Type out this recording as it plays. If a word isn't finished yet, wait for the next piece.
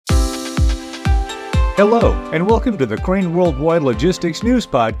Hello, and welcome to the Crane Worldwide Logistics News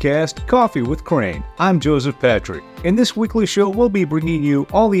Podcast, Coffee with Crane. I'm Joseph Patrick. In this weekly show, we'll be bringing you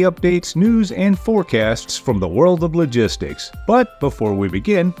all the updates, news, and forecasts from the world of logistics. But before we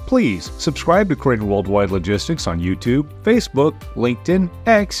begin, please subscribe to Crane Worldwide Logistics on YouTube, Facebook, LinkedIn,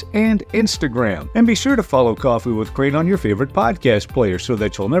 X, and Instagram. And be sure to follow Coffee with Crane on your favorite podcast player so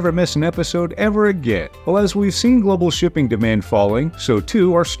that you'll never miss an episode ever again. Well, as we've seen global shipping demand falling, so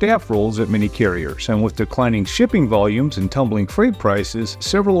too are staff roles at many carriers. And with declining shipping volumes and tumbling freight prices,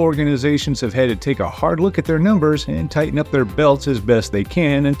 several organizations have had to take a hard look at their numbers and tighten up their belts as best they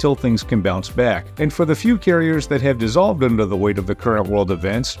can until things can bounce back. And for the few carriers that have dissolved under the weight of the current world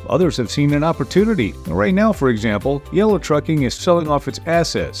events, others have seen an opportunity. Right now, for example, Yellow Trucking is selling off its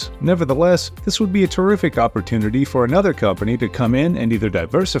assets. Nevertheless, this would be a terrific opportunity for another company to come in and either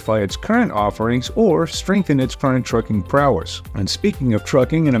diversify its current offerings or strengthen its current trucking prowess. And speaking of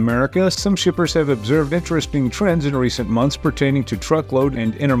trucking in America, some shippers have observed interesting trends in recent months pertaining to truckload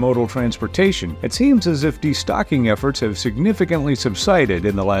and intermodal transportation. It seems as if destocking efforts have significantly subsided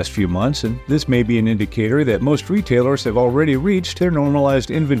in the last few months, and this may be an indicator that most retailers have already reached their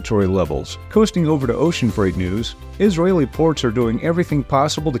normalized inventory levels. Coasting over to ocean freight news, Israeli ports are doing everything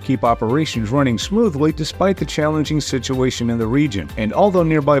possible to keep operations running smoothly despite the challenging situation in the region. And although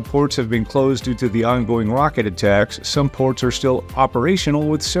nearby ports have been closed due to the ongoing rocket attacks, some ports are still operational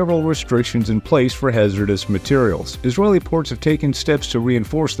with several restrictions in place for hazardous materials. Israeli ports have taken steps to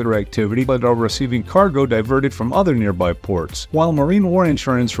reinforce their activity but are receiving cargo diverted from other nearby ports. While marine war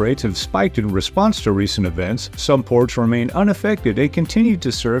insurance rates have spiked in response to recent events, some ports remain unaffected and continue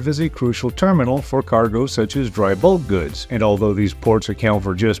to serve as a crucial terminal for cargo such as dry bulk goods. And although these ports account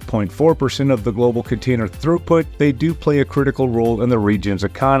for just 0.4% of the global container throughput, they do play a critical role in the region's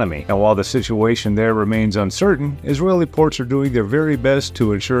economy. And while the situation there remains uncertain, Israeli ports are doing their very best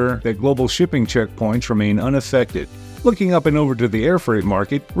to ensure that global shipping checkpoints remain unaffected. Looking up and over to the air freight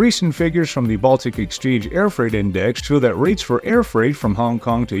market, recent figures from the Baltic Exchange Air Freight Index show that rates for air freight from Hong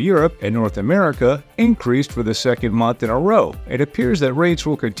Kong to Europe and North America increased for the second month in a row. It appears that rates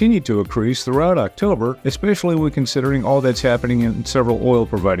will continue to increase throughout October, especially when considering all that's happening in several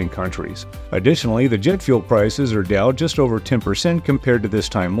oil-providing countries. Additionally, the jet fuel prices are down just over 10% compared to this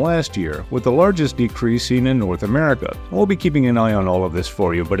time last year, with the largest decrease seen in North America. We'll be keeping an eye on all of this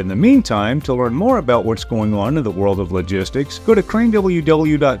for you, but in the meantime, to learn more about what's going on in the world of logistics, go to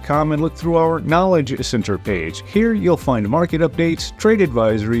craneww.com and look through our Knowledge Center page. Here you'll find market updates, trade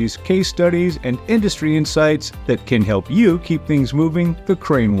advisories, case studies, and industry insights that can help you keep things moving the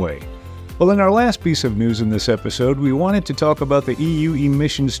Crane way. Well, in our last piece of news in this episode, we wanted to talk about the EU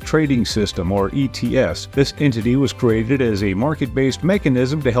Emissions Trading System, or ETS. This entity was created as a market-based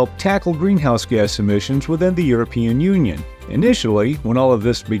mechanism to help tackle greenhouse gas emissions within the European Union. Initially, when all of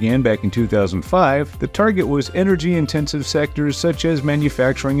this began back in 2005, the target was energy-intensive sectors such as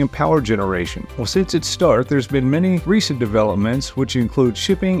manufacturing and power generation. Well, since its start, there's been many recent developments which include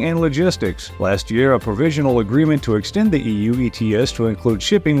shipping and logistics. Last year, a provisional agreement to extend the EU ETS to include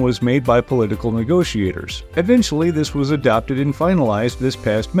shipping was made by political negotiators. Eventually, this was adopted and finalized this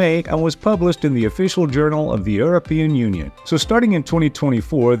past May and was published in the official journal of the European Union. So starting in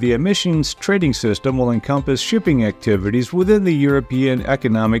 2024, the emissions trading system will encompass shipping activities within the European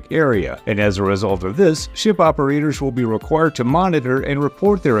Economic Area, and as a result of this, ship operators will be required to monitor and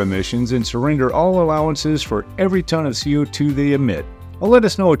report their emissions and surrender all allowances for every ton of CO2 they emit. Well, let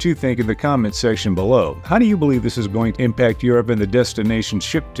us know what you think in the comments section below. How do you believe this is going to impact Europe and the destinations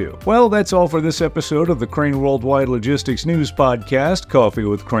shipped to? Well, that's all for this episode of the Crane Worldwide Logistics News Podcast, Coffee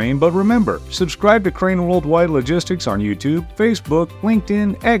with Crane. But remember, subscribe to Crane Worldwide Logistics on YouTube, Facebook,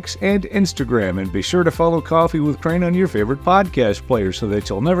 LinkedIn, X, and Instagram. And be sure to follow Coffee with Crane on your favorite podcast player so that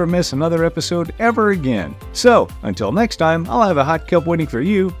you'll never miss another episode ever again. So, until next time, I'll have a hot cup waiting for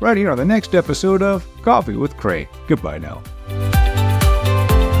you right here on the next episode of Coffee with Crane. Goodbye now.